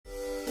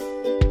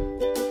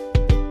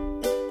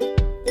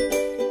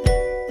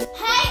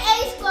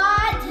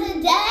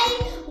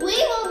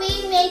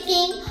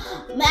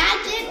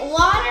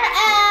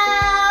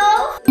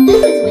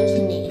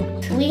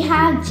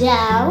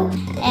gel,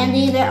 and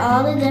these are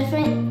all the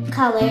different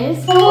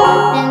colors.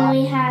 Then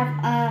we have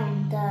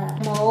the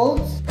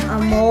molds. A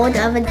mold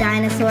of a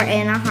dinosaur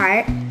and a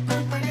heart.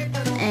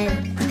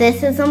 And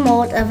this is a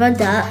mold of a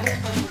duck.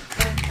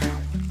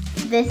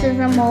 This is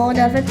a mold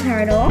of a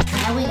turtle.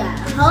 And we got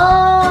a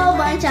whole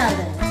bunch of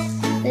them.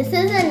 This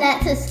is a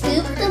net to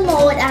scoop the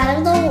mold out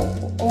of the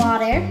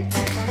water.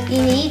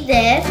 You need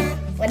this,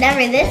 whatever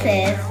this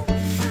is.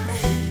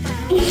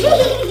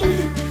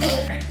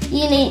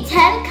 You need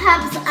 10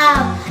 cups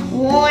of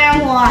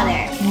warm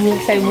water. You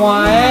say 1,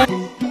 4,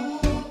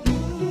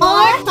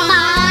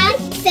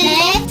 5,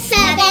 6,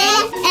 7,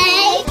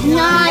 8,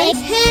 9, 10.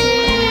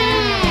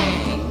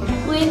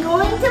 We're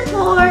going to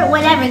pour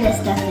whatever this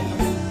stuff is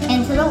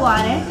into the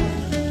water.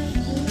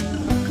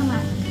 Come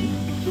on.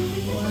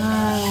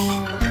 Wow.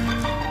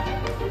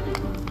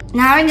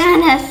 Now we're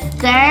gonna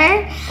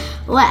stir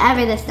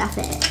whatever this stuff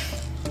is.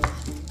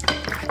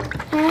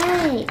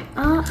 Hey.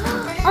 Oh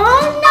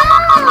no!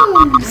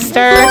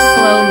 stir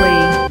slowly.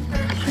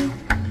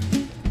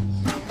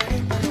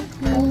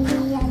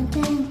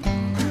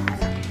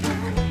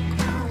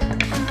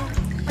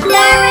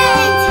 Stir it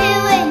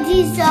until it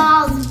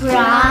dissolves,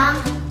 brah.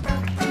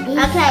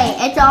 Okay,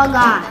 it's all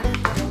gone.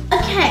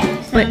 Okay,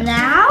 so Wait.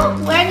 now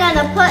we're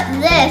gonna put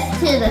this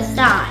to the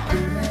side.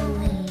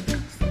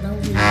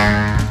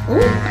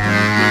 Ooh.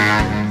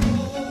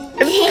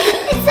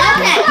 It's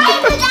okay.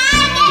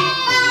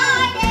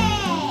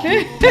 It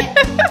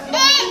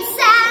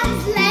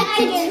sounds like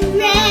a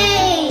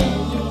train.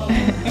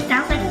 It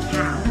sounds like a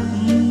cow.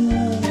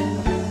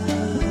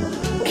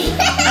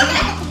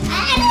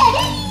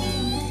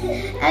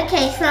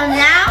 Okay, so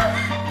now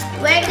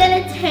we're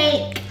gonna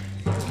take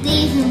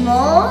these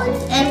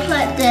molds and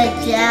put the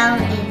gel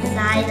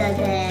inside of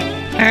it.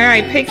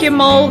 Alright, pick your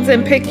molds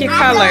and pick your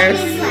colors.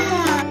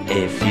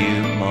 A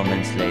few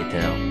moments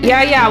later.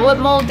 Yeah, what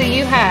mold do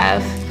you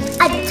have?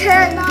 A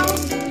turtle.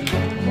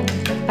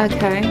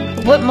 Okay.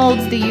 What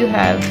molds do you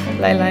have,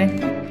 Lele?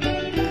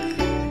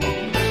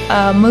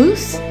 A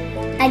moose?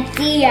 A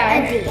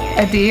deer.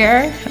 A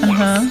deer?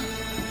 Uh-huh.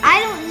 I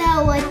don't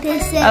know what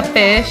this is. A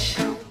fish?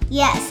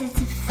 Yes, it's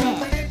a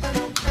fish.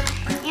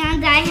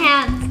 And I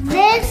have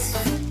this,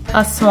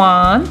 A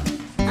swan?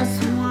 a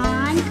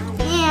swan,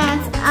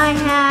 and I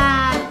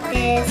have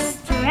this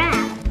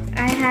giraffe.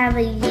 I have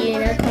a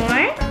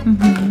unicorn,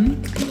 Mm-hmm.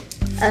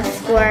 a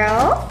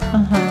squirrel,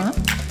 Uh-huh.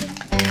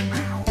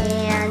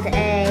 and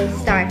a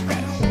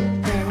starfish.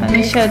 And Let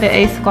me show the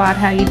A Squad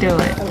how you do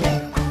it.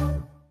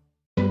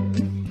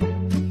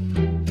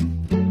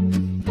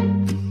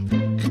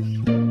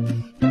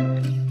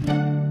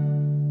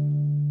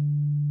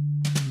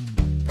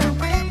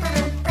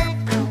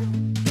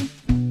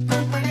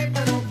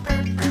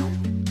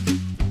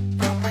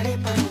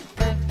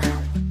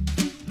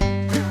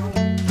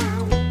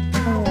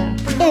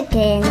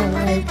 Okay,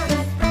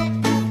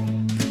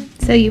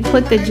 So you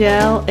put the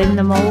gel in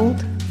the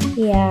mold?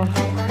 yeah.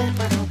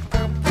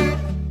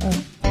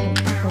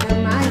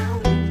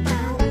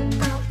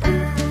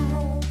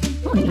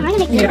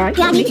 Yeah,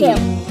 me too.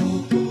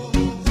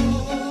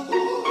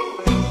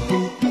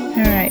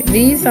 Alright,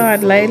 these are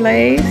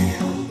Lele's,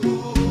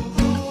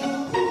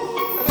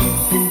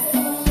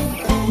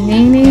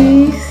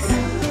 Nini's,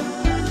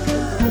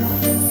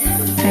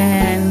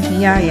 and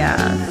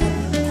Yaya's.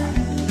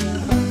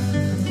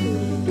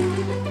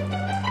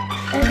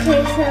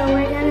 Okay, so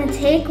we're gonna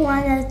take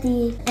one of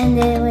these and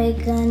then we're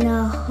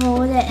gonna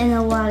hold it in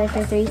the water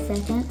for 3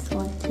 seconds.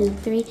 1, 2,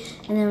 3.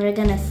 And then we're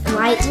gonna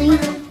slightly,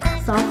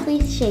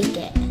 softly shake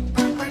it.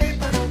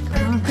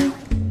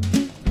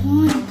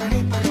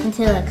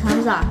 Until it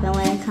comes off. And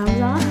when it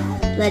comes off,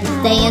 let it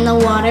stay in the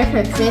water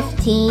for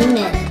 15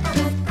 minutes.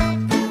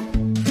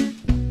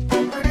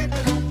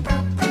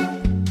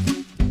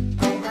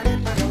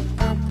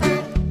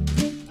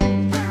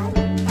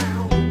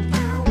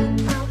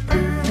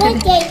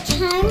 Okay,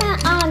 timer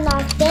on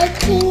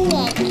 15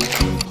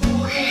 minutes.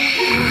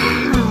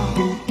 Wow.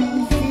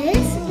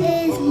 This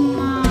is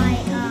my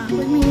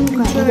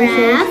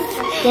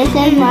giraffe. This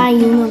is my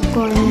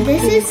unicorn.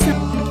 This is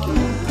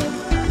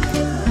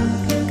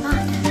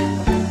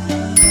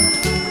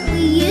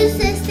we use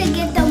this to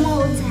get the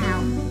molds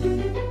out.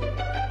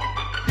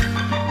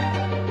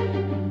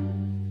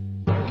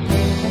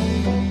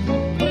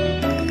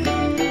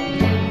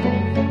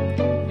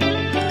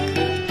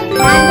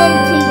 And then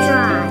to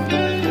dry.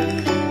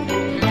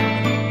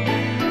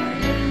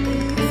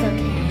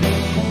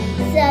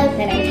 So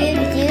then I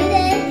do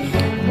this.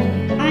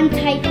 I'm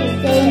typing.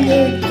 Then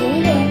you do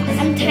this.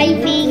 I'm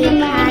typing and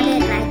pat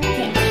it like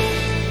this.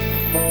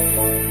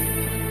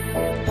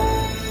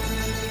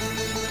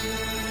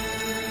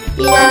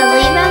 You gotta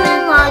leave them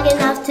in long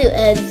enough to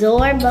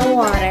absorb the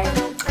water.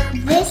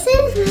 This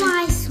is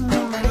my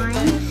swan,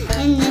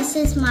 and this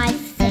is my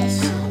fish.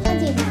 What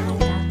do you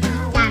think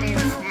about that? Are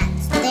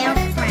friends. They're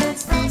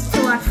friends. These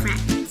two are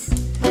friends.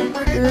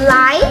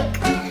 Like,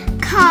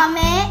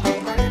 comment,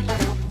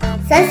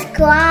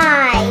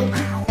 subscribe,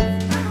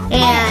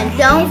 and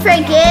don't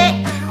forget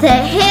to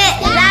hit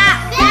that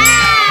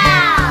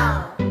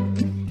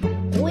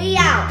bell. We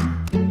out.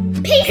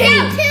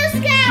 Scout, two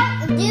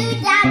Scout,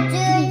 do that.